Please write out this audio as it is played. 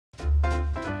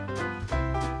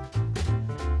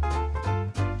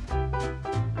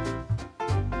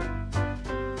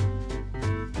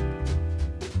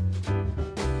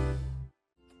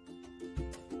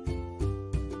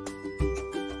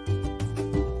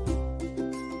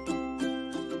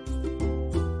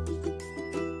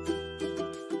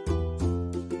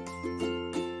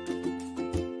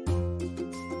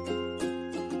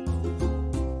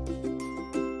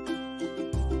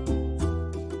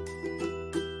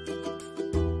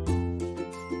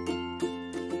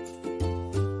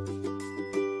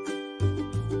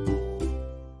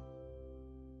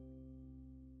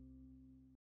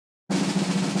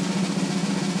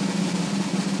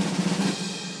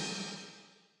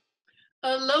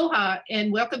Aloha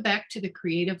and welcome back to The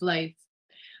Creative Life,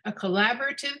 a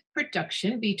collaborative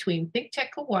production between Think Tech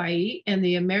Hawaii and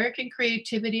the American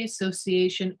Creativity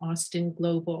Association Austin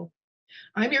Global.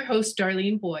 I'm your host,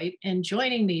 Darlene Boyd, and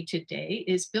joining me today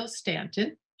is Bill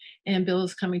Stainton, and Bill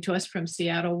is coming to us from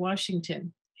Seattle,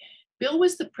 Washington. Bill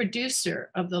was the producer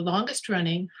of the longest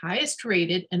running, highest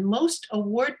rated, and most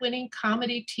award winning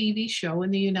comedy TV show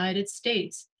in the United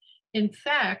States. In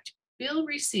fact, Bill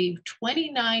received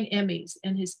 29 Emmys,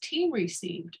 and his team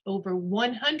received over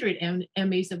 100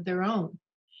 Emmys of their own.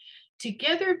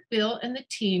 Together, Bill and the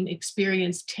team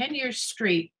experienced 10 years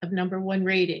straight of number one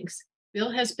ratings.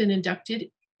 Bill has been inducted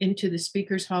into the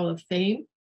Speakers Hall of Fame,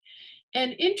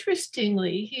 and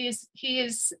interestingly, he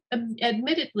is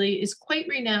admittedly is quite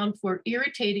renowned for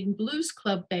irritating blues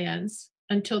club bands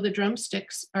until the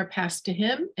drumsticks are passed to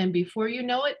him, and before you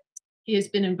know it, he has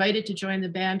been invited to join the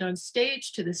band on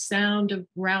stage to the sound of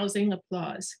rousing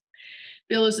applause.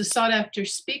 Bill is a sought-after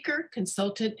speaker,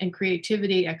 consultant, and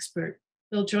creativity expert.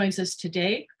 Bill joins us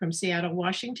today from Seattle,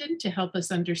 Washington, to help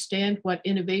us understand what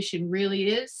innovation really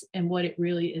is and what it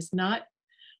really is not,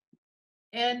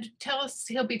 and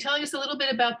he'll be telling us a little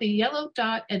bit about the yellow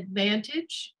dot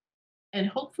advantage and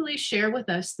hopefully share with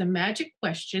us the magic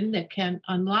question that can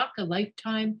unlock a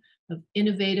lifetime of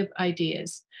innovative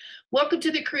ideas. Welcome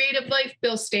to The Creative Life,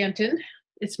 Bill Stainton.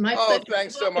 It's my Oh, pleasure to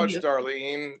thanks so welcome much, you.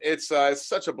 Darlene. It's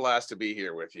such a blast to be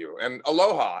here with you. And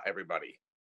aloha, everybody.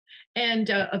 And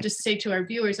I'll just say to our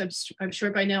viewers, I'm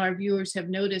sure by now our viewers have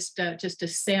noticed just a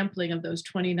sampling of those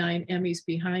 29 Emmys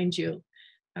behind you.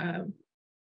 Um,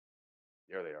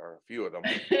 There they are, a few of them.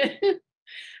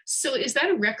 so is that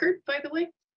a record, by the way?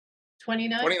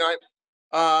 29? 29.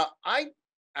 I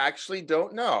actually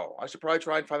don't know. I should probably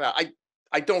try and find out.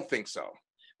 I don't think so,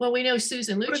 Well, we know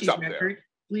Susan but it's Lucci's up there. record.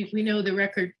 We know the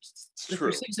record It's for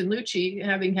true. Susan Lucci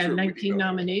having had True, we do 19 know that.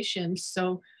 nominations.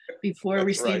 So before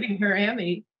That's right. receiving her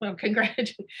Emmy, well, Yeah.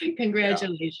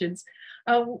 congratulations.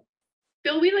 Uh,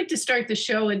 Bill, we like to start the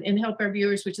show and help our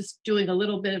viewers with just doing a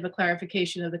little bit of a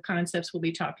clarification of the concepts we'll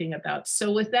be talking about.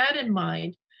 So with that in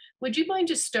mind, would you mind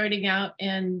just starting out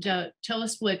and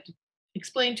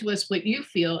explain to us what you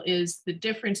feel is the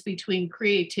difference between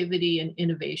creativity and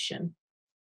innovation?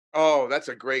 Oh, that's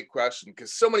a great question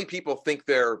because so many people think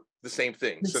they're the same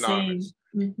thing, The same. synonymous.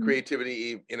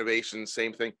 Creativity, innovation,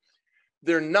 same thing.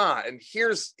 They're not. And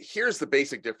here's the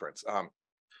basic difference.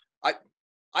 I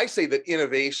I say that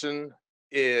innovation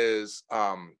is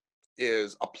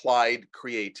applied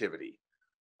creativity.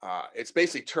 It's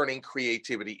basically turning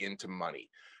creativity into money.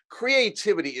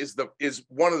 Creativity is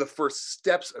one of the first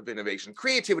steps of innovation.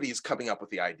 Creativity is coming up with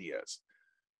the ideas,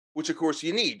 which of course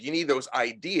you need. You need those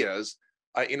ideas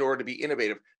in order to be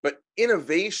innovative. But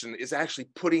innovation is actually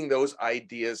putting those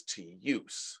ideas to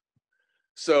use.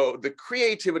 So the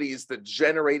creativity is the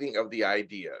generating of the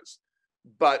ideas.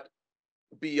 But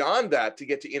beyond that, to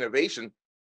get to innovation,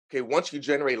 okay, once you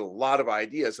generate a lot of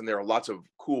ideas, and there are lots of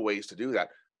cool ways to do that,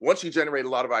 once you generate a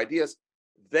lot of ideas,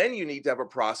 then you need to have a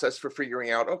process for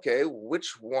figuring out, okay,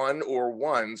 which one or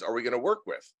ones are we going to work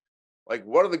with? Like,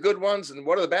 what are the good ones and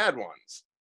what are the bad ones?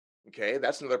 Okay,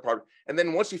 that's another part. And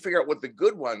then once you figure out what the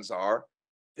good ones are,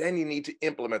 then you need to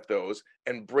implement those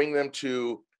and bring them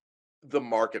to the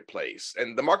marketplace.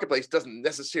 And the marketplace doesn't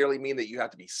necessarily mean that you have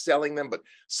to be selling them, but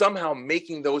somehow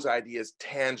making those ideas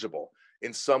tangible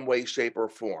in some way, shape, or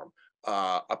form.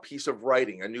 A piece of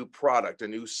writing, a new product, a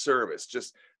new service,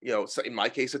 just, so in my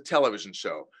case, a television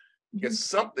show. It's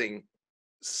Mhm.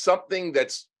 something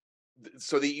that's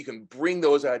so that you can bring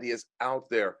those ideas out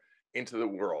there into the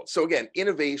world. So again,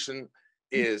 innovation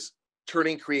is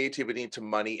turning creativity into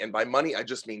money. And by money, I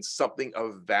just mean something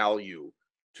of value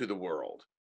to the world.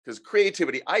 Because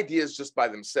creativity, ideas just by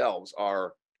themselves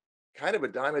are kind of a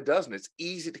dime a dozen. It's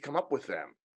easy to come up with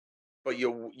them, but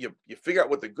you figure out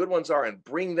what the good ones are and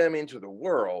bring them into the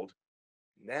world.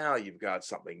 Now you've got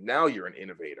something. Now you're an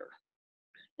innovator.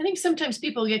 I think sometimes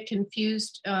people get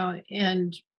confused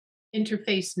and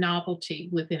interface novelty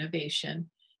with innovation.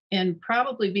 And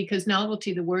probably because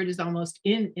novelty, the word is almost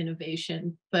in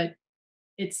innovation, but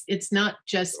it's not So,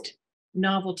 just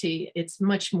novelty, it's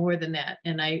much more than that.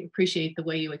 And I appreciate the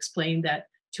way you explained that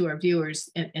to our viewers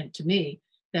and to me,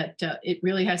 that it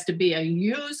really has to be a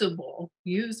usable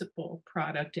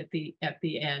product at the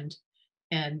end,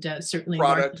 and certainly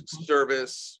product, marketable.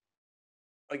 service,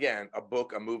 again, a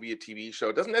book, a movie, a TV show.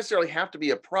 It doesn't necessarily have to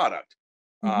be a product.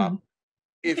 Uh, Mhm.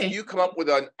 if Okay. you come up with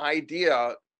an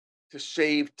idea to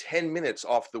shave 10 minutes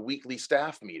off the weekly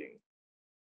staff meeting,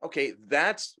 okay,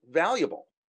 that's valuable.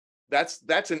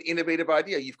 That's an innovative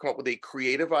idea. You've come up with a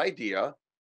creative idea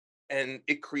and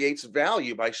it creates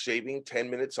value by shaving 10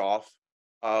 minutes off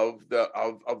of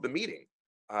the meeting.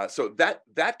 So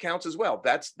that counts as well.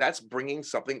 That's bringing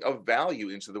something of value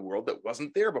into the world that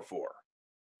wasn't there before.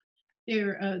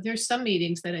 There's some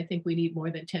meetings that I think we need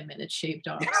more than 10 minutes shaved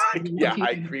off. So I don't know Yeah, if you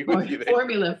I have agree a with you there.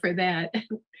 formula for that.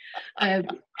 Uh,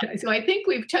 so I think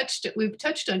we've touched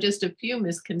on just a few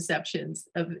misconceptions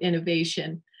of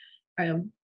innovation.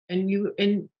 Um, and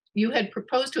you had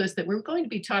proposed to us that we're going to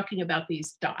be talking about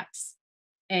these dots.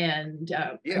 And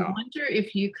I Yeah, wonder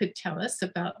if you could tell us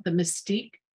about the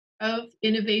mystique of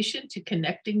innovation to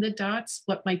connecting the dots.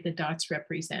 What might the dots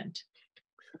represent?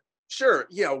 sure.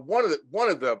 Yeah, one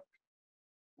of the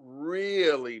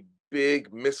really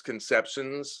big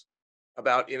misconceptions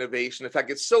about innovation. In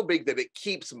fact, it's so big that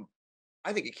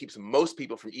I think it keeps most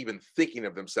people from even thinking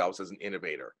of themselves as an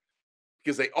innovator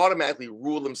because they automatically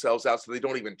rule themselves out. So they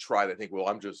don't even try. They think, well,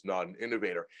 I'm just not an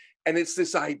innovator. And it's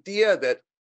this idea that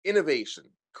innovation,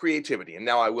 creativity, and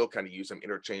now I will kind of use them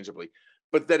interchangeably,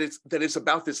 but that it's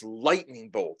about this lightning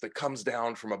bolt that comes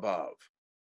down from above,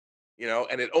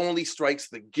 and it only strikes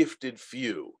the gifted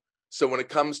few. So when it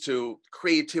comes to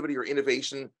creativity or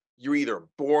innovation, you're either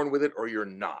born with it or you're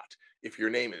not. If your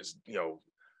name is,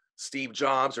 Steve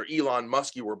Jobs or Elon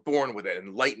Musk, you were born with it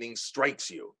and lightning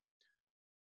strikes you.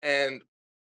 And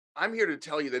I'm here to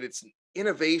tell you that it's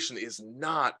innovation is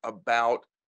not about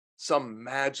some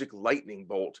magic lightning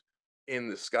bolt in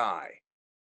the sky.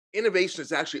 Innovation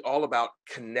is actually all about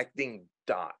connecting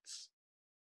dots,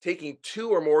 taking two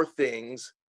or more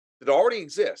things that already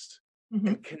exist Mhm.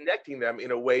 and connecting them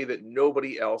in a way that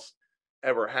nobody else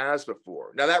ever has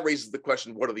before. Now, that raises the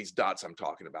question, what are these dots I'm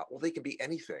talking about? Well, they can be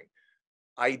anything: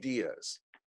 ideas,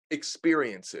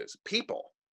 experiences,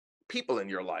 people in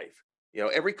your life.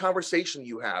 Every conversation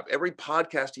you have, every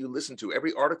podcast you listen to,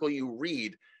 every article you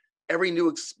read, every new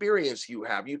experience you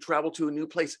have, you travel to a new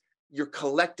place, you're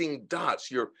collecting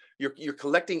dots, you're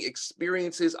collecting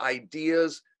experiences,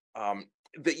 ideas,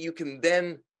 that you can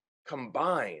then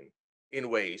combine in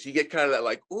ways. You get kind of that,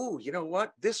 like, ooh, you know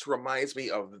what? This reminds me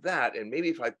of that. And maybe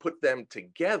if I put them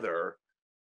together,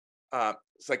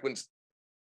 it's like when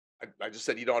I just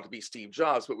said you don't have to be Steve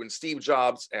Jobs, but when Steve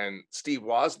Jobs and Steve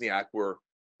Wozniak were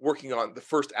working on the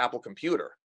first Apple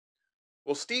computer,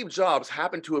 well, Steve Jobs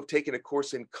happened to have taken a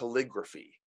course in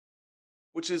calligraphy,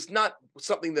 which is not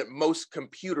something that most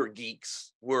computer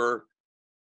geeks were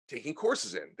taking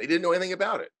courses in. They didn't know anything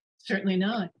about it. Certainly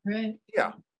not, right?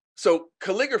 Yeah. So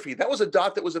calligraphy, that was a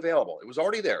dot that was available. It was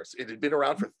already there. It had been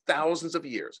around for thousands of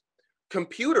years.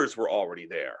 Computers were already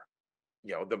there.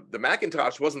 The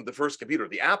Macintosh wasn't the first computer.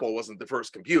 The Apple wasn't the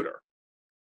first computer.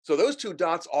 So those two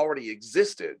dots already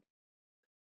existed,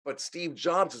 but Steve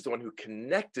Jobs is the one who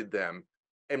connected them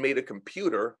and made a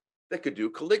computer that could do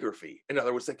calligraphy. In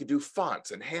other words, that could do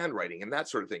fonts and handwriting and that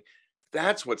sort of thing.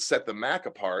 That's what set the Mac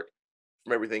apart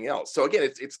from everything else. So again,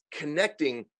 it's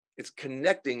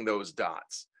connecting those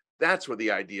dots. That's where the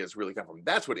ideas really come from.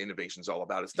 That's what innovation is all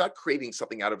about. It's not creating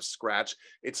something out of scratch.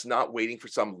 It's not waiting for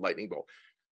some lightning bolt.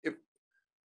 If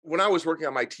When I was working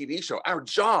on my TV show, our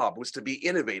job was to be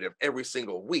innovative every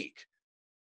single week.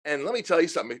 And let me tell you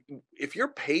something, if your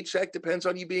paycheck depends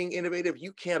on you being innovative,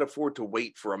 you can't afford to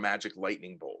wait for a magic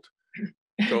lightning bolt.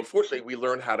 So unfortunately, we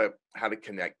learned how to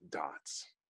connect dots.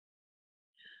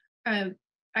 Um,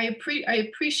 I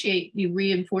appreciate you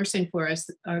reinforcing for us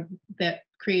that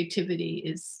creativity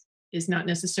is not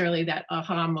necessarily that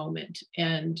aha moment,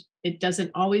 and it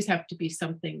doesn't always have to be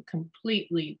something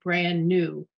completely brand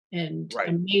new and Right.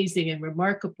 amazing and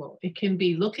remarkable. It can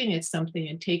be looking at something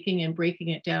and taking and breaking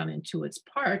it down into its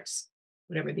parts,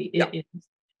 whatever the Yeah. it is,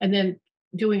 and then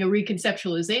doing a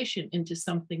reconceptualization into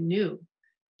something new,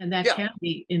 and that Yeah. can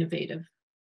be innovative,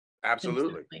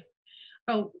 Absolutely. definitely.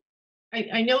 Oh,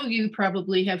 I know you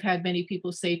probably have had many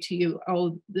people say to you,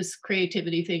 "Oh, this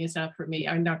creativity thing is not for me.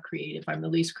 I'm not creative. I'm the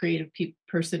least creative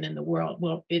person in the world."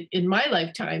 Well, in my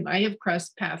lifetime, I have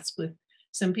crossed paths with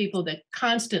some people that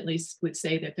constantly would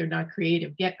say that they're not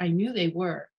creative, yet I knew they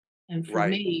were. And for Right.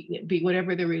 me, it'd be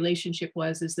whatever the relationship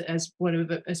was as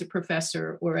a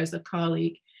professor or as a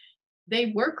colleague,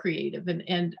 they were creative,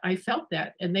 and I felt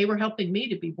that, and they were helping me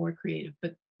to be more creative.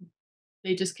 But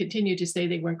they just continue to say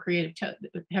they weren't creative.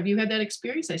 Have you had that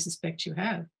experience? I suspect you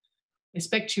have. I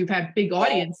expect you've had big All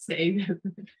audience say,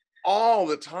 all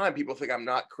the time, people think I'm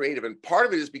not creative, and part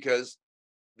of it is because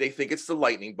they think it's the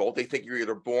lightning bolt. They think you're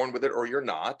either born with it or you're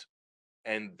not,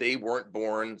 and they weren't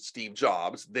born Steve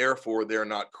Jobs, therefore they're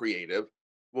not creative.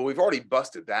 Well, we've already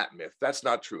busted that myth. That's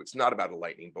not true. It's not about a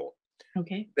lightning bolt.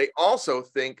 okay, They also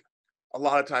think a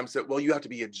lot of times that, well, you have to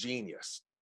be a genius.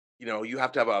 You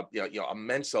have to have a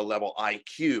Mensa level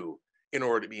IQ in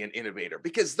order to be an innovator,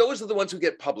 because those are the ones who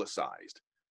get publicized.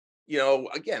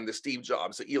 again, the Steve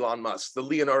Jobs, the Elon Musk, the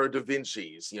Leonardo da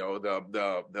Vinci's,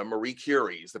 the Marie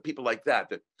Curies, the people like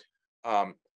that,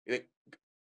 um, it,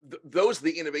 those are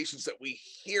the innovations that we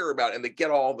hear about and they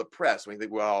get all the press. We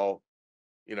think, well,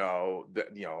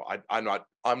 I'm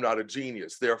not a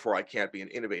genius, therefore I can't be an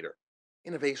innovator.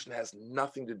 Innovation has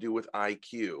nothing to do with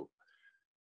IQ.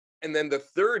 And then the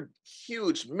third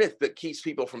huge myth that keeps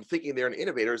people from thinking they're an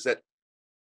innovator is that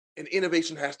an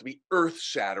innovation has to be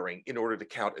earth-shattering in order to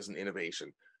count as an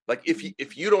innovation. Like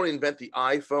if you don't invent the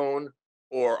iPhone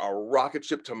or a rocket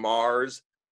ship to Mars,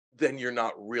 then you're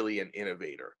not really an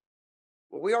innovator.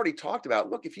 Well, we already talked about,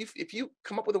 look, if you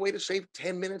come up with a way to shave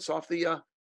 10 minutes off the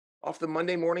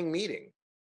Monday morning meeting,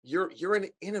 you're an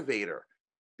innovator.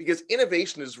 Because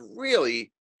innovation is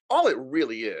really, all it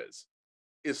really is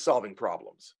solving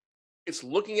problems. It's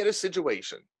looking at a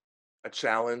situation, a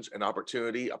challenge, an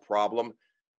opportunity, a problem,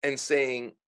 and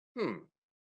saying,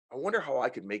 I wonder how I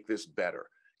could make this better.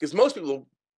 Because most people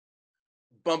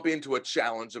bump into a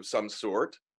challenge of some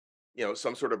sort,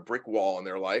 some sort of brick wall in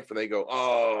their life, and they go,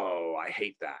 oh, I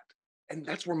hate that. And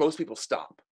that's where most people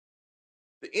stop.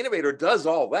 The innovator does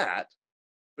all that,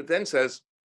 but then says,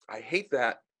 I hate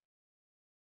that.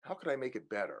 How could I make it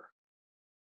better?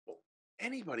 Well,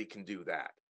 anybody can do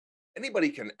that. Anybody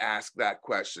can ask that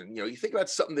question. You think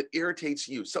about something that irritates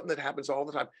you, something that happens all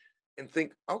the time, and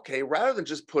think, okay, rather than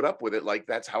just put up with it like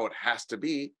that's how it has to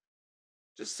be,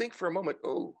 just think for a moment,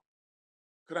 oh,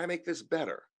 could I make this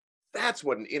better? That's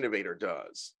what an innovator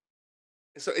does.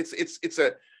 So it's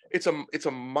a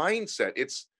mindset.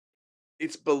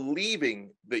 It's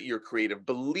believing that you're creative,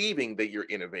 believing that you're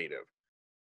innovative.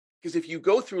 Because if you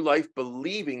go through life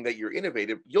believing that you're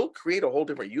innovative, you'll create a whole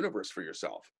different universe for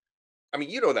yourself. I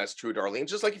mean, that's true, Darlene.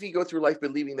 Just like if you go through life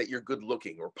believing that you're good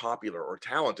looking or popular or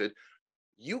talented,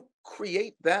 you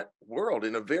create that world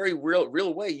in a very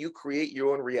real way. You create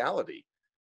your own reality.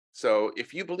 So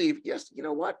if you believe, yes, you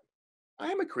know what?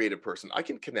 I am a creative person. I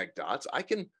can connect dots. I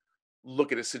can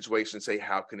look at a situation and say,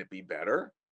 how can it be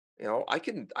better? I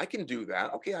can do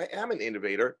that. Okay, I am an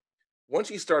innovator. Once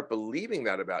you start believing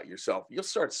that about yourself, you'll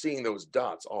start seeing those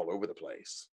dots all over the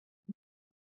place.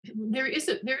 There is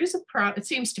a problem. It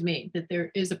seems to me that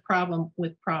there is a problem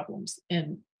with problems,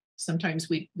 and sometimes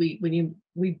we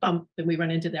bump and we run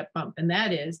into that bump, and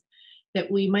that is that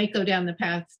we might go down the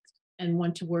path and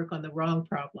want to work on the wrong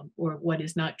problem or what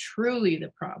is not truly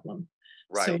the problem.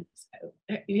 So,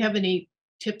 Right. you have any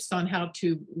tips on how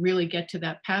to really get to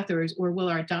that path, or will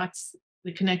our dots,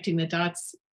 the connecting the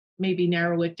dots, maybe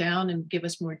narrow it down and give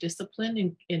us more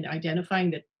discipline in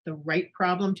identifying the right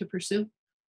problem to pursue?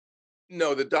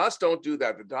 No, the dots don't do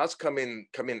that. The dots come in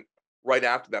right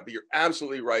after that. But you're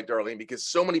absolutely right, Darlene, because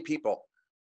so many people,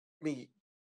 I mean,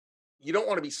 you don't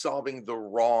want to be solving the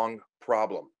wrong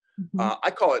problem. Mhm.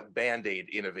 I call it Band-Aid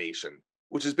innovation,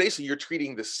 which is basically you're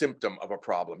treating the symptom of a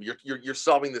problem. You're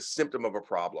solving the symptom of a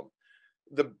problem.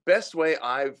 The best way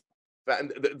I've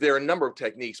found, there are a number of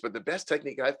techniques, but the best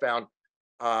technique I've found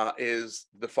is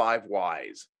the 5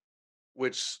 whys,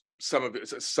 which some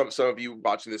of you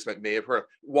watching this may have heard of.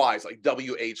 Whys, like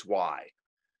WHY,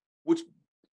 which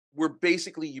where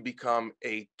basically you become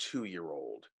a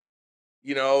 2-year-old.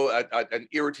 An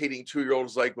irritating 2-year-old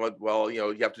is like, well,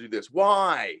 you have to do this.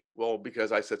 Why? Well,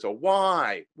 because I said so.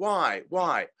 Why?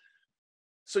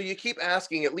 So you keep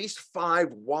asking at least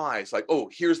 5 whys, like, oh,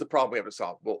 here's the problem we have to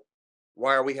solve. Well,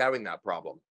 why are we having that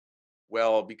problem?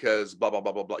 Well, because blah, blah,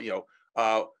 blah, blah,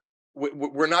 blah.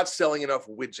 We're not selling enough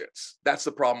widgets. That's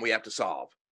the problem we have to solve.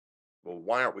 Well,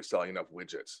 why aren't we selling enough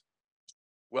widgets?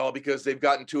 Well, because they've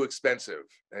gotten too expensive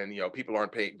and, people don't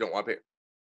want to pay.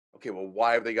 Okay, well,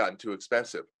 why have they gotten too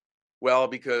expensive? Well,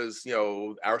 because,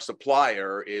 our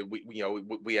supplier,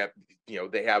 we have,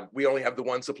 we only have the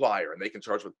one supplier and they can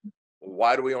charge with, well,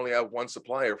 why do we only have one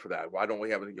supplier for that? Why don't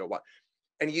we have, why?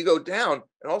 And you go down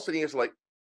and all of a sudden it's like,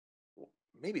 well,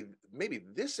 maybe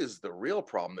this is the real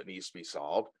problem that needs to be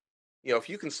solved. If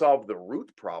you can solve the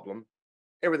root problem,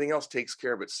 everything else takes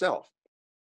care of itself.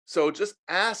 So just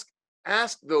ask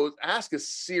a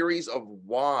series of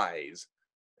whys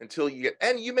until you get,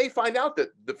 and you may find out that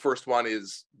the first one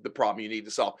is the problem you need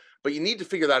to solve, but you need to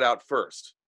figure that out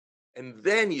first. And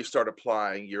then you start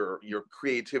applying your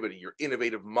creativity, your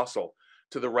innovative muscle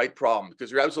to the right problem, because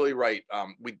you're absolutely right.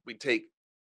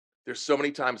 There's so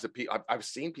many times that I've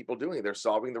seen people doing it. They're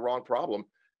solving the wrong problem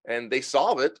and they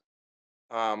solve it,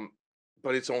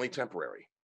 but it's only temporary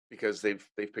because they've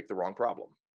picked the wrong problem.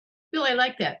 Bill, I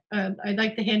like that. I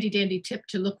like the handy dandy tip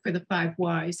to look for the 5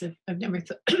 whys. I've never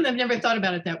I've never thought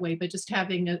about it that way, but just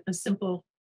having a simple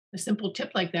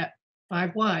tip like that,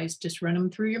 5 whys, just run them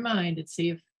through your mind and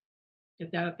see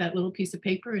Get that little piece of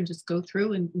paper and just go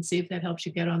through and see if that helps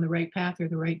you get on the right path or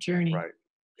the right journey. Right.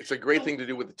 It's a great So thing to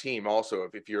do with the team also.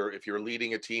 If you're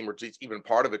leading a team or just even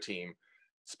part of a team,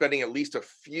 spending at least a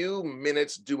few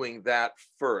minutes doing that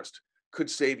first could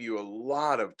save you a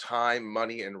lot of time,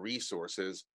 money, and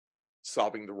resources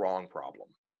solving the wrong problem.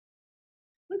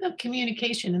 what about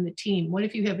communication in the team? What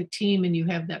if you have a team and you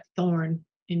have that thorn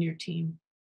in your team?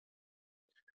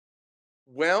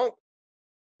 Well,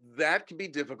 that can be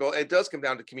difficult. It does come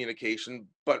down to communication,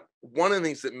 but one of the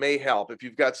things that may help if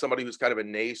you've got somebody who's kind of a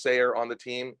naysayer on the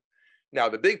team. Now,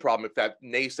 the big problem if that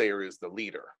naysayer is the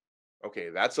leader. Okay,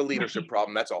 that's a leadership Right.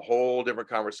 problem. That's a whole different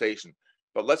conversation.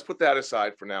 But let's put that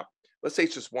aside for now. Let's say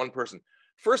it's just one person.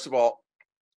 First of all,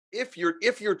 if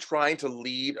you're trying to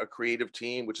lead a creative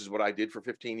team, which is what I did for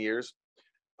 15 years,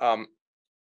 um,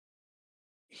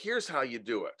 here's how you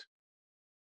do it.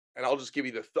 And I'll just give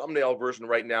you the thumbnail version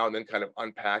right now and then kind of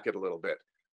unpack it a little bit.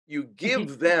 You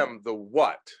give them the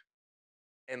what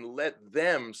and let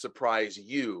them surprise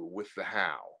you with the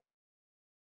how.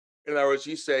 In other words,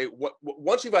 you say,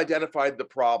 once you've identified the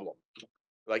problem,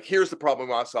 like here's the problem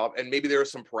we want to solve, and maybe there are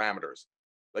some parameters.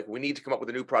 Like we need to come up with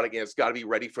a new product and it's got to be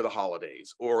ready for the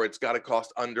holidays, or it's got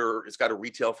to it's got to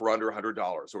retail for under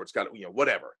 $100, or it's got to,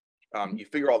 whatever. You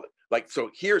figure all that. Like,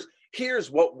 so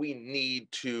here's what we need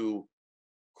to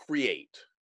create.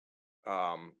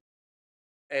 Um,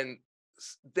 and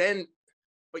then,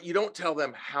 but you don't tell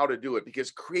them how to do it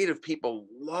because creative people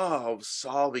love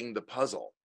solving the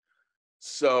puzzle.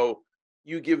 So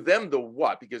you give them the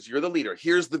what because you're the leader.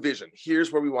 Here's the vision.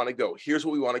 Here's where we want to go. Here's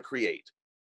what we want to create.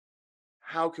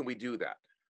 How can we do that?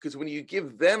 Because when you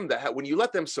give them the how, when you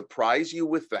let them surprise you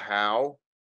with the how,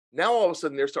 now all of a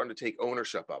sudden they're starting to take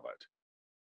ownership of it.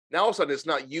 Now all of a sudden it's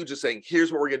not you just saying,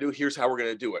 here's what we're gonna do, here's how we're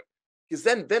gonna do it. Because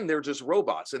then they're just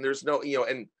robots and there's no,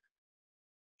 and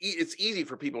it's easy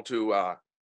for people to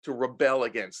rebel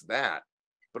against that.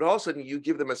 But all of a sudden you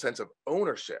give them a sense of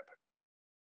ownership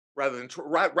rather than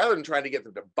trying to get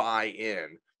them to buy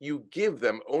in, you give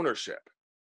them ownership.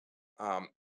 Um,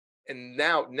 and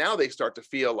now they start to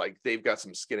feel like they've got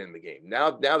some skin in the game.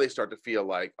 Now they start to feel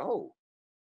like, oh,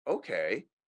 okay,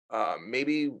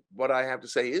 maybe what I have to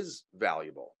say is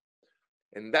valuable.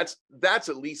 And that's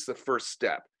at least the first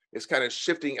step. Is kind of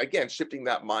shifting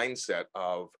that mindset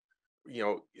of,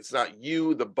 it's not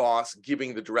you, the boss,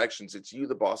 giving the directions. It's you,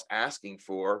 the boss, asking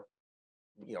for,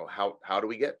 how do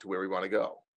we get to where we want to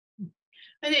go?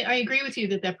 I agree with you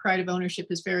that that pride of ownership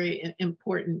is very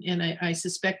important, and I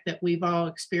suspect that we've all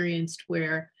experienced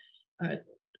where uh,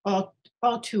 all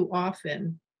too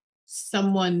often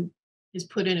someone is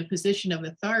put in a position of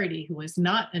authority who is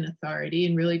not an authority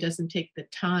and really doesn't take the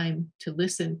time to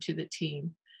listen to the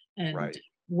team and Right.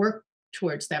 work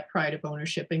towards that pride of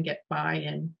ownership and get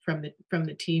buy-in from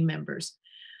the team members.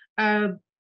 Uh,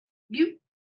 you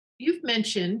you've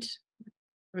mentioned,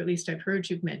 or at least I've heard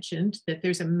you've mentioned, that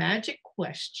there's a magic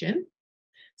question.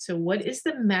 So, what is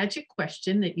the magic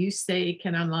question that you say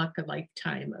can unlock a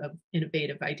lifetime of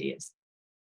innovative ideas?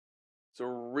 It's a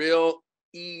real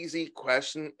easy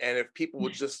question. And if people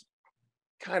would just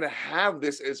kind of have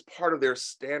this as part of their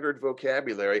standard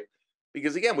vocabulary,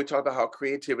 because again, we talk about how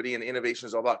creativity and innovation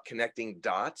is all about connecting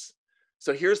dots.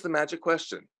 So here's the magic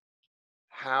question.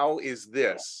 How is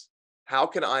this? How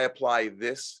can I apply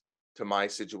this to my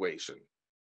situation?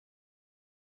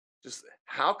 Just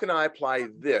how can I apply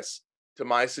this to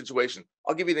my situation?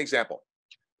 I'll give you an example.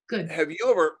 Good. Have you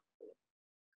ever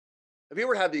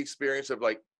had the experience of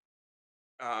like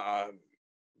uh,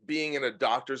 being in a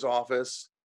doctor's office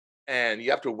and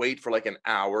you have to wait for like an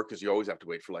hour because you always have to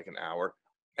wait for like an hour,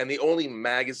 and the only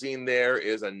magazine there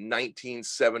is a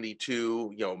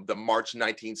 1972, the March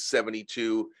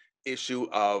 1972 issue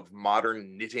of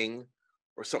Modern Knitting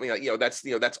or something like,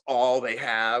 that's all they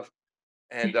have.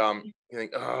 And you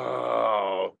think,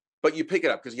 oh, but you pick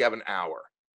it up because you have an hour.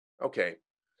 Okay.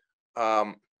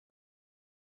 Um,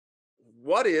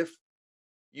 what if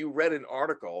you read an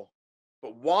article,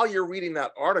 but while you're reading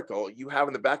that article, you have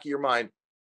in the back of your mind,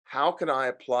 how can I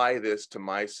apply this to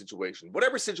my situation?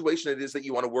 Whatever situation it is that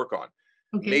you want to work on.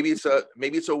 Okay. Maybe it's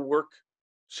a work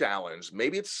challenge.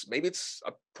 Maybe it's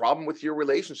a problem with your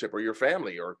relationship or your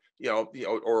family, or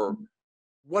or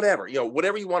whatever,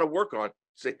 whatever you want to work on.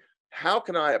 Say, how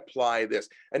can I apply this?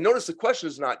 And notice the question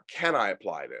is not, can I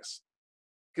apply this?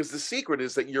 Because the secret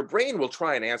is that your brain will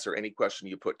try and answer any question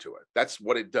you put to it. That's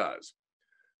what it does.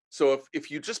 So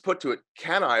if you just put to it,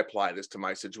 can I apply this to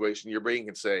my situation? Your brain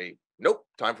can say, nope,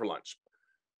 time for lunch.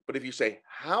 But if you say,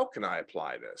 how can I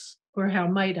apply this? Or how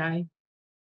might I?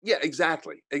 Yeah,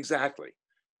 exactly.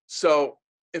 So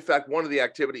In fact, one of the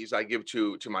activities I give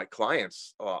to my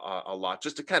clients a lot,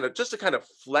 just to kind of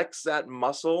flex that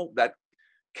muscle, that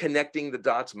connecting the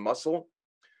dots muscle,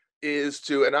 is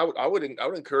to, and I would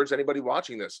encourage anybody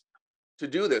watching this to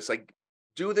do this. Like,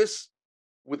 do this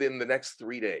within the next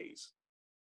 3 days.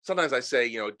 Sometimes I say,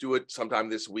 do it sometime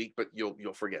this week, but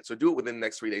you'll forget. So do it within the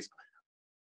next 3 days.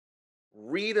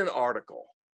 Read an article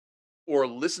or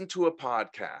listen to a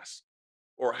podcast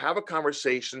or have a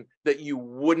conversation that you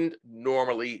wouldn't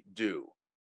normally do.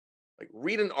 Like,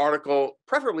 read an article,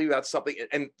 preferably about something,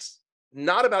 and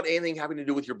not about anything having to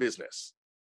do with your business,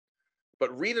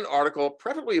 but read an article,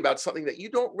 preferably about something that you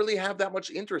don't really have that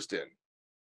much interest in,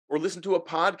 or listen to a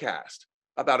podcast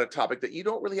about a topic that you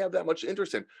don't really have that much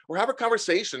interest in, or have a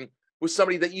conversation with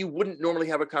somebody that you wouldn't normally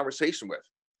have a conversation with.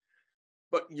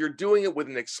 But you're doing it with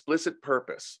an explicit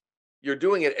purpose. You're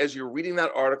doing it as you're reading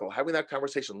that article, having that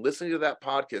conversation, listening to that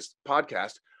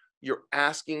podcast. You're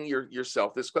asking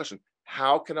yourself this question: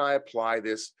 how can I apply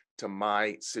this to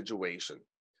my situation?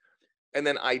 And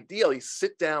then ideally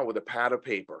sit down with a pad of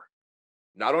paper,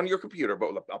 not on your computer,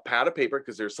 but with a pad of paper,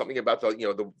 because there's something about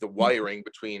the wiring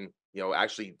between,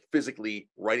 actually physically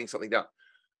writing something down.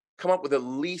 Come up with at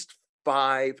least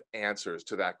 5 answers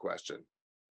to that question.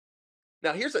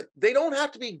 Now, they don't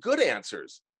have to be good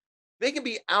answers. They can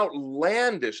be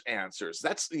outlandish answers.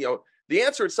 That's, the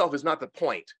answer itself is not the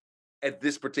point at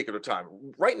this particular time.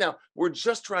 Right now, we're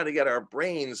just trying to get our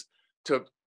brains to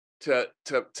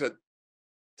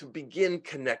begin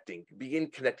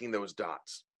connecting those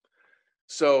dots.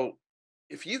 So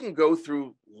if you can go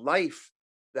through life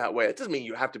that way, it doesn't mean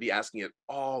you have to be asking it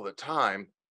all the time,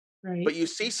 Right. but you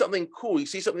see something cool, you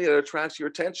see something that attracts your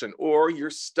attention, or you're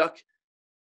stuck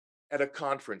at a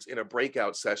conference in a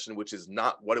breakout session, which is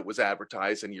not what it was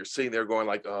advertised, and you're sitting there going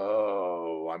like,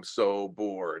 oh, I'm so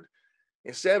bored.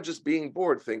 Instead of just being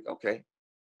bored, think, okay,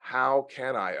 how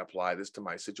can I apply this to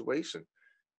my situation?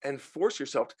 And force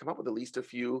yourself to come up with at least a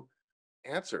few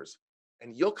answers,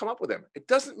 and you'll come up with them. It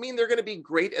doesn't mean they're going to be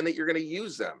great and that you're going to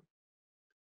use them,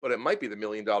 but it might be the $1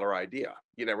 million idea.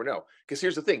 You never know. Because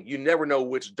here's the thing: you never know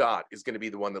which dot is going to be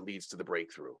the one that leads to the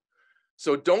breakthrough.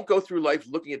 So don't go through life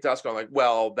looking at dots going like,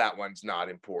 well, that one's not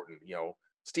important.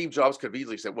 Steve Jobs could have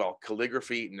easily said, well,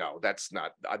 calligraphy, no, that's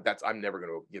not, I'm never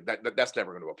going to, that's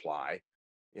never going to apply.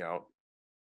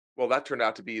 Well, that turned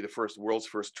out to be the world's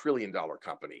first $1 trillion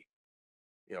company,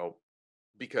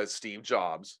 because Steve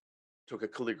Jobs took a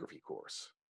calligraphy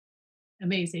course.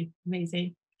 Amazing,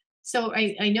 amazing. So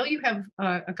I know you have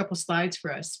a couple slides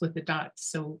for us with the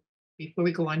dots. So before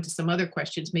we go on to some other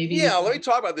questions, maybe you Yeah, let me can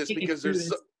talk about this take us because through there's,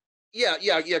 this.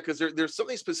 yeah, because there's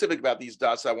something specific about these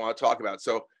dots I want to talk about.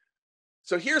 So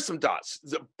here's some dots.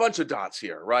 There's a bunch of dots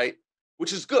here, right?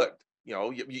 Which is good.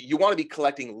 You want to be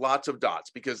collecting lots of dots,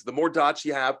 because the more dots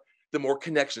you have, the more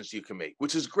connections you can make,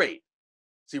 which is great.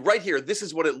 See, right here, this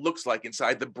is what it looks like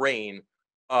inside the brain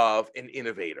of an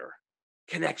innovator.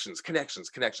 Connections, connections,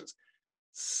 connections.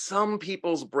 Some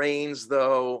people's brains,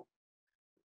 though,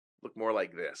 look more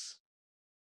like this.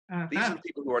 These are Uh-huh. the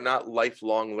people who are not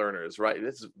lifelong learners, right?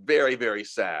 This is very, very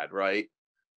sad, right?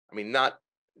 I mean, not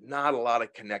a lot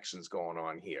of connections going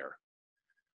on here.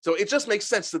 So it just makes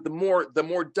sense that the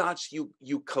more dots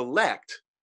you collect,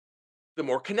 the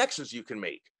more connections you can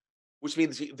make, which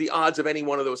means the odds of any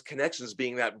one of those connections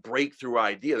being that breakthrough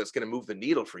idea that's going to move the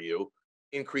needle for you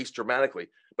increase dramatically.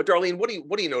 But Darlene, what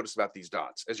do you notice about these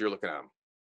dots as you're looking at them?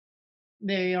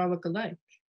 They all look alike.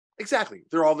 Exactly,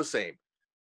 they're all the same.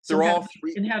 So They're all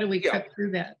three. how do we Yeah, cut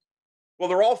through that? well,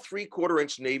 they're all 3/4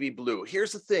 inch navy blue.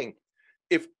 Here's the thing: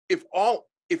 if all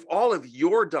of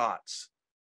your dots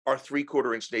are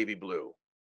 3/4 inch navy blue,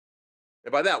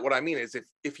 and by that, what I mean is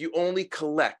if you only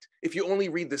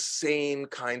read the same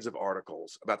kinds of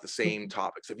articles about the same Okay.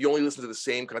 topics, if you only listen to the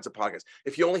same kinds of podcasts,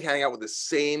 if you only hang out with the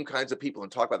same kinds of people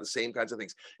and talk about the same kinds of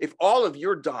things, if all of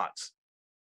your dots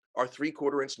are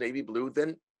 3/4 inch navy blue,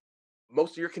 then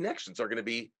most of your connections are going to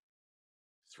be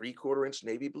 3/4 inch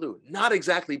navy blue. Not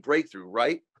exactly breakthrough,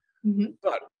 right? Mhm.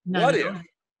 But Not at all.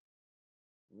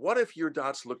 what if your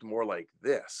dots looked more like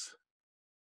this?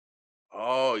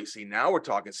 Oh, you see, now we're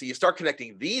talking. See, you start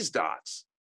connecting these dots,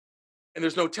 and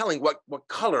there's no telling what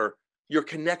color your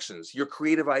connections, your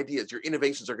creative ideas, your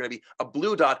innovations are going to be. A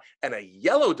blue dot and a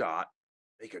yellow dot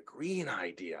make a green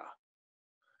idea.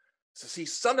 So see,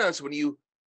 sometimes when you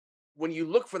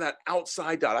look for that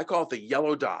outside dot, I call it the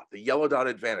yellow dot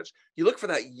advantage. You look for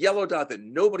that yellow dot that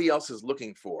nobody else is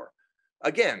looking for.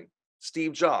 Again,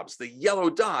 Steve Jobs, the yellow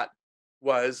dot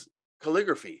was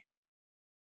calligraphy.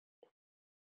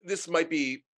 This might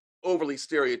be overly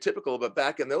stereotypical, but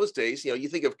back in those days, you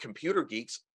think of computer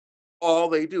geeks, all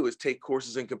they do is take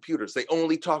courses in computers. They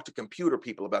only talk to computer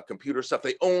people about computer stuff.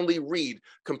 They only read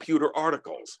computer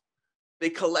articles. They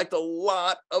collect a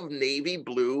lot of navy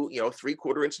blue,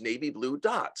 3/4 inch navy blue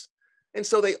dots. And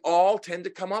so they all tend to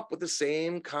come up with the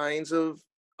same kinds of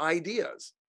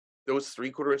ideas, those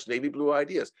 3/4 inch navy blue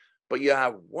ideas. But you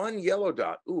have one yellow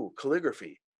dot, ooh,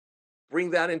 calligraphy.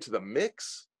 Bring that into the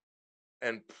mix,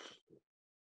 and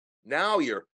now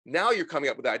you're coming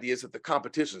up with ideas that the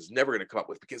competition is never going to come up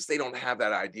with because they don't have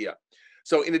that idea.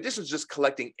 So in addition to just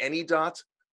collecting any dots,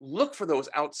 look for those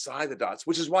outside the dots,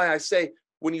 which is why I say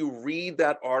when you read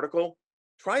that article,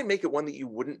 try and make it one that you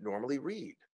wouldn't normally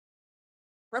read,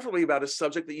 preferably about a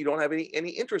subject that you don't have any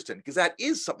interest in, because that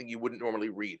is something you wouldn't normally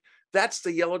read. That's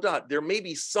the yellow dot. There may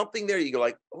be something there you go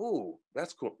like, oh,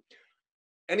 that's cool.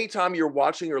 Anytime you're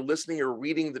watching or listening or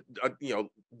reading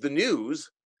the news,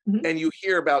 Mhm. and you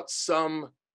hear about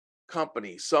some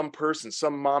company, some person,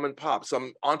 some mom and pop,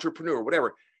 some entrepreneur,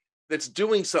 whatever, that's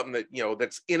doing something that,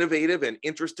 that's innovative and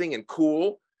interesting and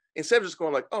cool, instead of just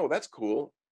going like, oh, that's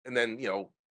cool, and then,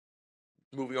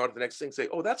 moving on to the next thing, say,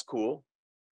 oh, that's cool.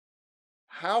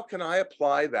 How can I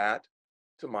apply that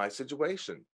to my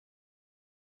situation?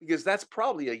 Because that's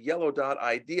probably a yellow dot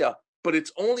idea, but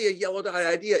it's only a yellow dot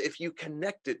idea if you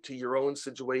connect it to your own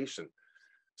situation.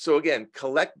 So again,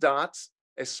 collect dots,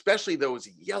 especially those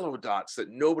yellow dots that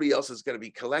nobody else is going to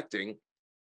be collecting,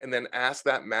 and then ask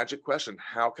that magic question,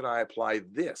 how can I apply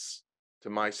this to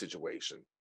my situation?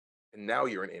 And now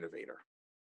you're an innovator.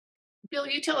 Bill,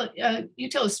 you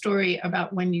tell a story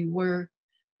about when you were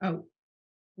uh,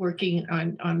 working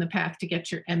on the path to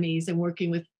get your Emmys and working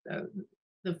with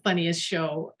the funniest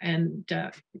show. And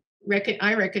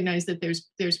I recognize that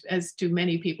there's, as do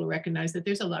many people recognize, that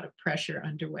there's a lot of pressure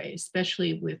underway,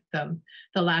 especially with the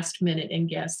last minute and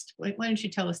guest. Why don't you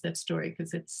tell us that story?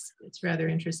 Because it's rather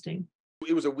interesting.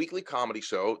 It was a weekly comedy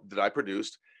show that I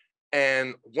produced.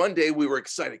 And one day we were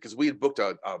excited because we had booked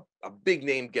a big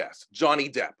name guest. Johnny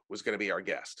Depp was going to be our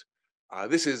guest.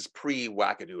 This is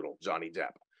pre-wackadoodle Johnny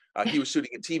Depp. He was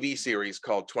shooting a TV series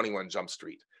called 21 Jump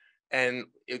Street. And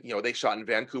they shot in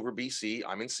Vancouver, BC.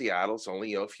 I'm in Seattle. It's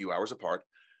only a few hours apart.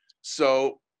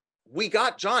 So we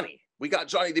got Johnny. We got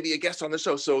Johnny to be a guest on the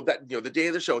show. So that the day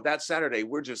of the show, that Saturday,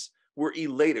 we're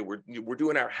elated. We're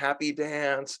doing our happy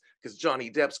dance because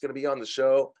Johnny Depp's going to be on the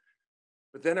show.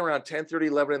 But then around 10:30,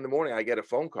 11 in the morning, I get a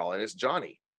phone call, and it's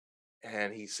Johnny.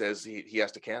 And he says he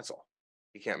has to cancel.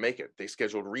 He can't make it. They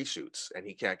scheduled reshoots, and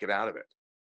he can't get out of it.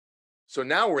 So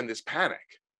now we're in this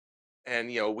panic, and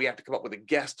we have to come up with a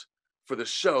guest for the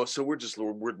show. So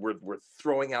we're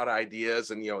throwing out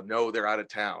ideas, and no, they're out of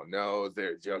town. No,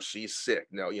 they're she's sick.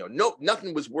 No,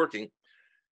 nothing was working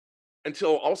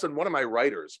until all of a sudden one of my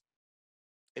writers,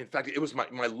 in fact, it was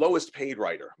my lowest paid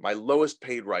writer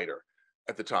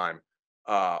at the time,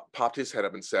 popped his head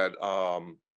up and said,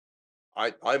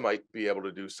 I might be able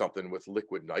to do something with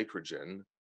liquid nitrogen,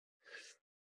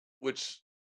 which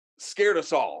scared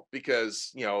us all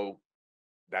because,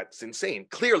 that's insane.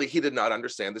 Clearly, he did not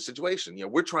understand the situation.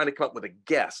 We're trying to come up with a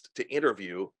guest to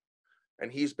interview, and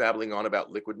he's babbling on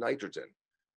about liquid nitrogen.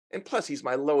 And plus, he's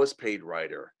my lowest paid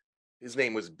writer. His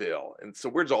name was Bill. And so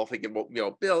we're all thinking,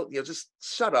 well, Bill, just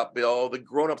shut up, Bill. The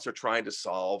grown-ups are trying to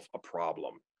solve a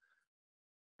problem.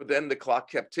 But then the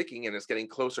clock kept ticking, and it's getting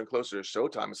closer and closer to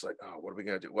showtime. It's like, oh, what are we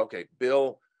going to do? Well, okay,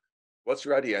 Bill, what's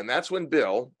your idea? And that's when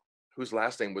Bill, whose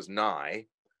last name was Nye,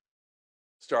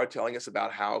 started telling us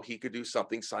about how he could do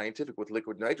something scientific with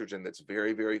liquid nitrogen that's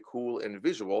very, very cool and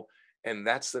visual. And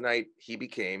that's the night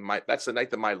that's the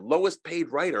night that my lowest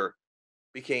paid writer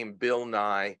became Bill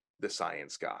Nye, the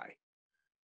science guy.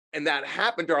 And that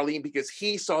happened, Darlene, because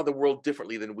he saw the world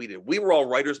differently than we did. We were all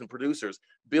writers and producers.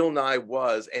 Bill Nye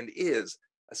was and is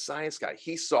a science guy.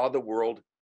 He saw the world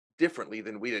differently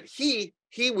than we did. He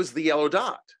was the yellow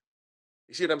dot.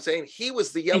 You see what I'm saying? He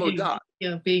was the yellow dot.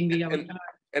 Being the yellow and, dot.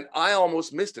 and I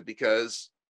almost missed it because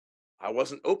I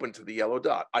wasn't open to the yellow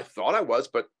dot. I thought I was,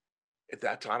 but at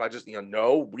that time I just,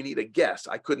 no, we need a guest.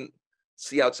 I couldn't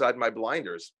see outside my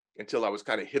blinders until I was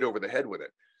kind of hit over the head with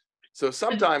it. So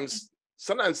sometimes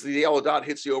the yellow dot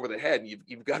hits you over the head, and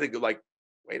you've got to go like,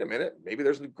 wait a minute, maybe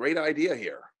there's a great idea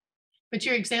here. But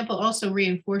your example also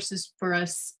reinforces for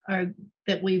us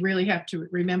that we really have to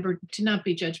remember to not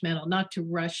be judgmental, not to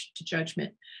rush to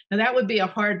judgment. Now that would be a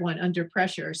hard one under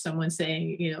pressure. Someone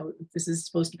saying, this is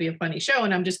supposed to be a funny show,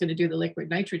 and I'm just going to do the liquid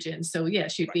nitrogen. So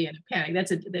yes, you'd be in a panic.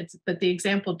 But the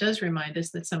example does remind us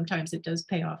that sometimes it does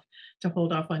pay off to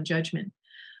hold off on judgment.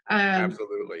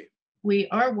 Absolutely. We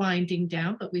are winding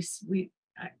down, but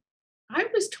I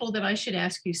was told that I should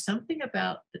ask you something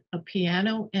about a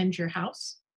piano and your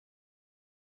house.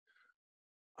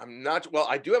 I'm not, well,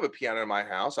 I do have a piano in my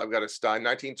house. I've got a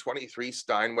 1923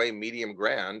 Steinway medium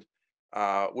grand,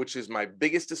 which is my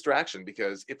biggest distraction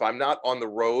because if I'm not on the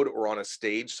road or on a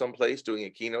stage someplace doing a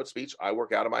keynote speech, I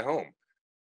work out of my home.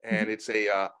 And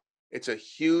Mhm. it's a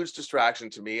huge distraction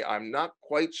to me. I'm not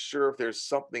quite sure if there's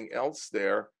something else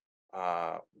there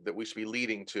that we should be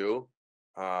leading to.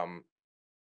 Um,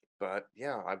 but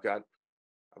yeah, I've got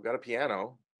a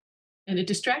piano. And it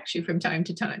distracts you from time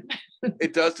to time.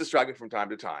 It does distract me from time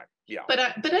to time. Yeah. But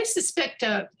I suspect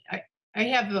I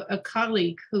have a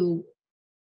colleague who,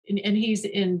 and he's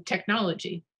in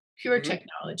technology, pure Mhm.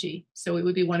 technology. So it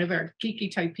would be one of our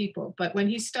geeky type people. But when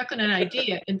he's stuck on an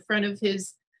idea in front of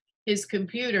his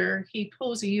computer, he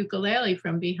pulls a ukulele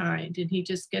from behind and he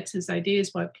just gets his ideas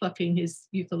by plucking his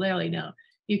ukulele. Now,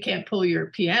 you can't pull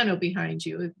your piano behind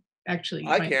you. Actually, you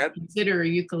I might can't, consider a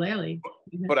ukulele.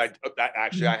 but That's-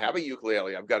 actually I have a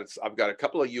ukulele. I've got a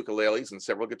couple of ukuleles and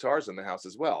several guitars in the house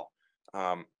as well.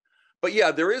 Um, but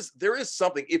yeah, there is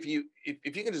something if you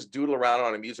can just doodle around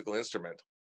on a musical instrument,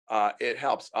 it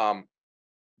helps.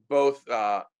 Both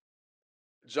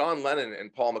John Lennon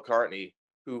and Paul McCartney,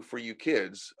 who for you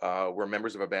kids were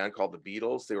members of a band called the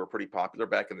Beatles. They were pretty popular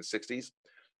back in the 60s.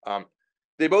 Um,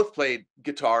 they both played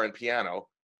guitar and piano.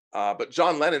 But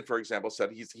John Lennon, for example,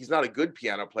 said he's not a good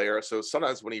piano player. So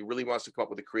sometimes when he really wants to come up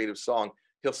with a creative song,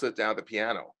 he'll sit down at the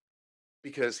piano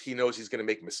because he knows he's going to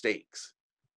make mistakes.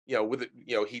 With it,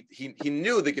 he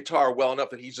knew the guitar well enough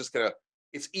that he's just gonna.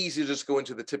 It's easy to just go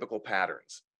into the typical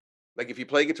patterns. Like if you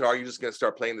play guitar, you're just going to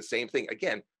start playing the same thing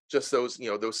again, just those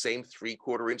same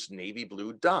 3/4 inch navy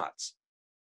blue dots.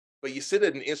 But you sit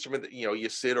at an instrument that you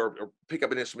sit or pick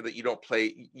up an instrument that you don't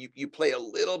play, you play a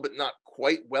little but not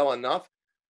quite well enough,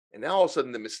 and now all of a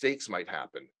sudden the mistakes might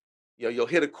happen. You'll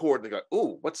hit a chord and they go,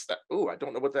 "Oh, what's that? Oh, I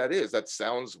don't know what that is. That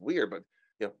sounds weird, but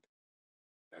you know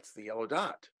that's the yellow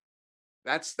dot.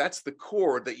 That's the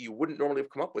chord that you wouldn't normally have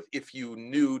come up with if you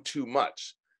knew too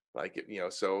much." Like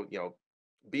so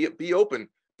be open,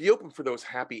 be open for those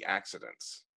happy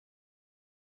accidents.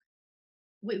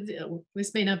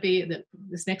 This may not be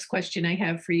this next question I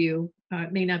have for you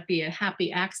may not be a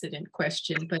happy accident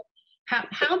question, but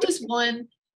how does one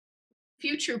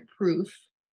future proof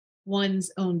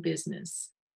one's own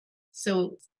business?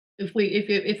 So if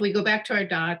we go back to our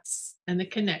dots and the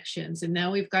connections, and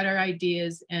now we've got our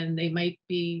ideas, and they might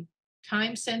be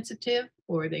time sensitive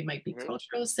or they might be Mhm.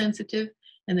 cultural sensitive,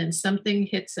 and then something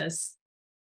hits us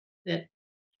that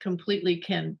completely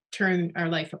can turn our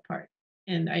life apart.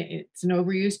 And it's an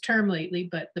overused term lately,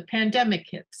 but the pandemic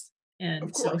hits. Of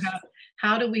And so course,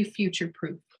 how do we future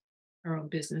proof our own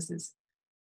businesses?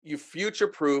 you future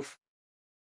proof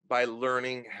by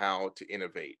learning how to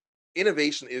innovate.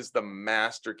 Innovation is the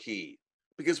master key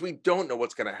because we don't know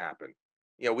what's going to happen.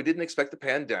 We didn't expect the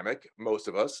pandemic, most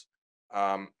of us.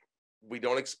 Um, we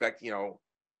don't expect, a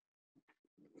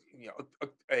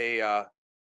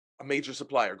major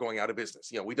supplier going out of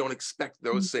business. We don't expect Mm.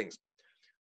 those things.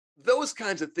 Those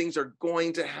kinds of things are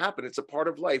going to happen. It's a part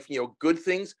of life. Good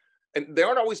things, and they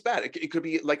aren't always bad. It could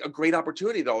be like a great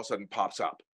opportunity that all of a sudden pops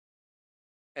up.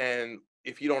 And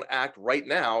if you don't act right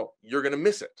now, you're going to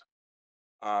miss it.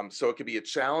 So it could be a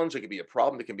challenge, it could be a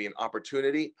problem, it can be an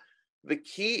opportunity. The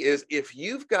key is if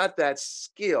you've got that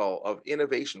skill of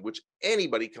innovation, which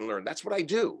anybody can learn, that's what I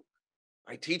do.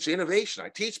 I teach innovation. I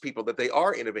teach people that they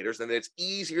are innovators and that it's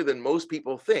easier than most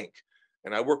people think.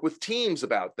 And I work with teams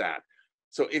about that.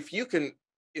 So if you can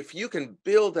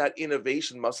build that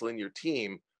innovation muscle in your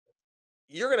team,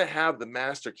 you're going to have the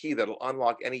master key that'll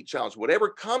unlock any challenge. Whatever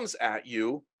comes at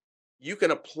you, you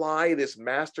can apply this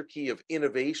master key of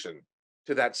innovation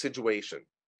to that situation.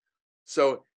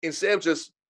 So instead of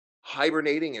just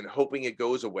hibernating and hoping it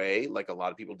goes away, like a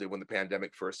lot of people did when the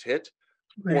pandemic first hit,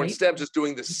 or Right. instead of just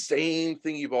doing the same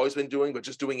thing you've always been doing, but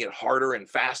just doing it harder and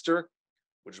faster,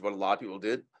 which is what a lot of people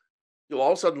did, you'll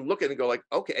all of a sudden look at it and go like,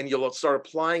 okay, and you'll start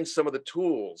applying some of the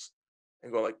tools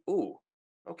and go like, ooh,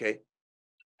 okay,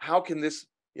 how can this,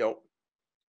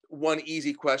 one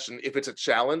easy question, if it's a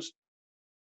challenge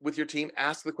with your team,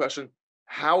 ask the question,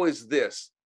 how is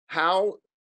this? How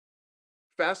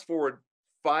fast forward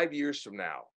 5 years from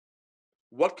now,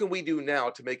 what can we do now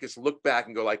to make us look back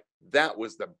and go like, that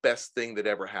was the best thing that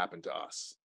ever happened to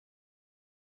us?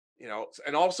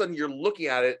 And all of a sudden you're looking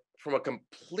at it from a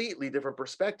completely different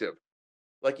perspective.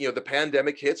 Like, the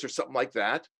pandemic hits or something like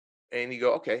that. And you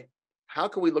go, okay, how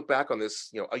can we look back on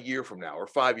this, a year from now or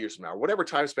 5 years from now, or whatever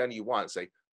time span you want and say,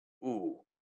 ooh,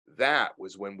 that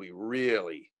was when we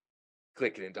really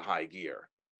click it into high gear.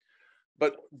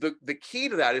 But the key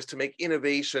to that is to make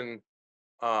innovation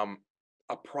um,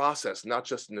 a process, not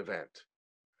just an event.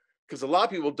 because a lot of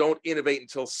people don't innovate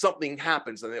until something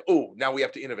happens and they, oh, now we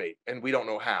have to innovate and we don't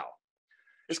know how.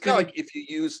 It's kind of like if you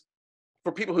use,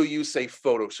 for people who use, say,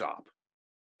 Photoshop.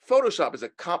 Photoshop is a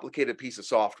complicated piece of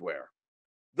software.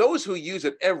 Those who use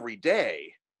it every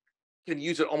day can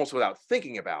use it almost without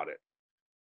thinking about it.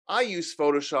 I use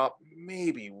Photoshop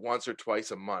maybe once or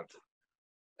twice a month.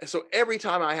 And so every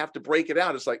time I have to break it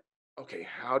out, it's like, okay,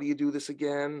 how do you do this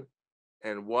again?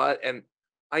 And what? And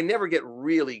I never get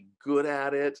really good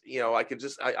at it. I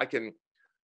can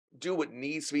do what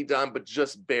needs to be done, but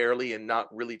just barely and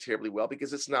not really terribly well,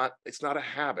 because it's not a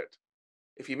habit.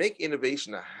 If you make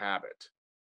innovation a habit,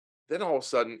 then all of a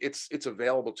sudden it's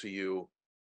available to you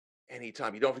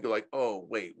anytime. You don't have to go like, oh,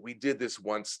 wait, we did this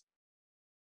once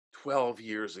 12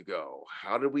 years ago.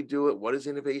 How did we do it? What does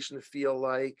innovation feel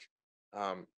like?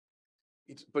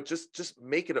 But just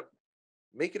make it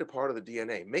a part of the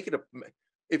DNA.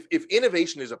 If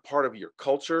innovation is a part of your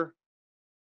culture,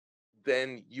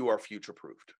 then you are future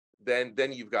proofed.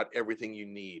 Then you've got everything you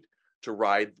need to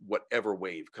ride whatever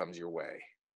wave comes your way.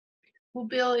 Well,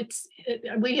 Bill,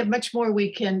 we have much more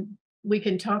we can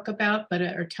talk about, but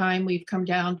at our time, we've come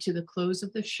down to the close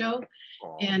of the show.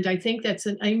 Aw, And I think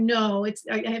I know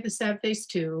I have a sad face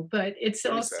too, but it's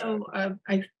pretty also,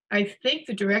 sad. I think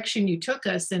the direction you took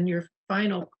us and your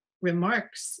final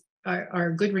remarks are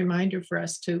a good reminder for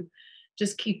us to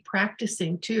just keep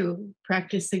practicing too.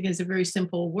 Practicing is a very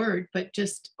simple word, but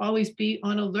just always be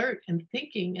on alert and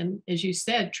thinking. And as you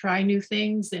said, try new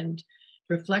things and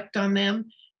reflect on them.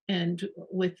 And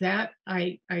with that,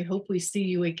 I hope we see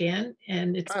you again.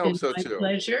 And it's I hope been so my too.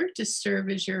 pleasure to serve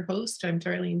as your host. I'm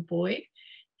Darlene Boyd.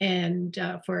 And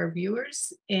for our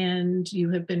viewers, and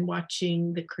you have been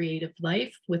watching The Creative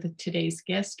Life with today's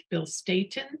guest, Bill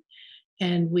Stainton.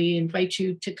 And we invite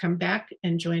you to come back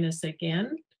and join us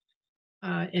again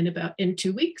in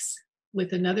 2 weeks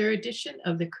with another edition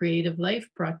of The Creative Life,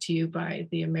 brought to you by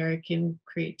the American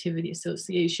Creativity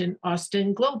Association,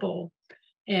 Austin Global.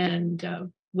 And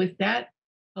with that,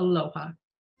 aloha.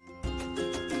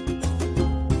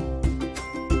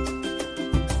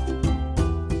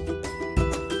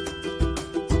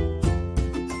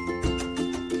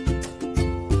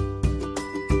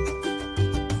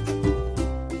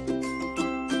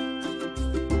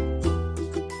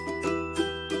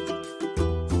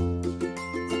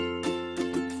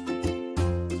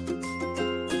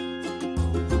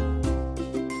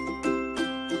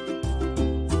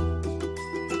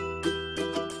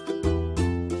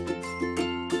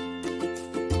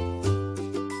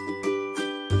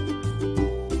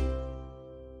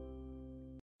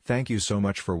 Thank you so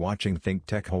much for watching Think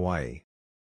Tech Hawaii.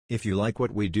 If you like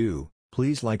what we do,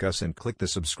 please like us and click the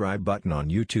subscribe button on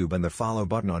YouTube and the follow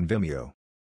button on Vimeo.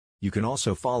 You can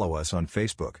also follow us on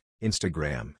Facebook,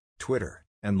 Instagram, Twitter,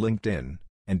 and LinkedIn,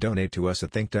 and donate to us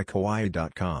at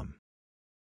thinktechhawaii.com.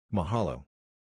 Mahalo.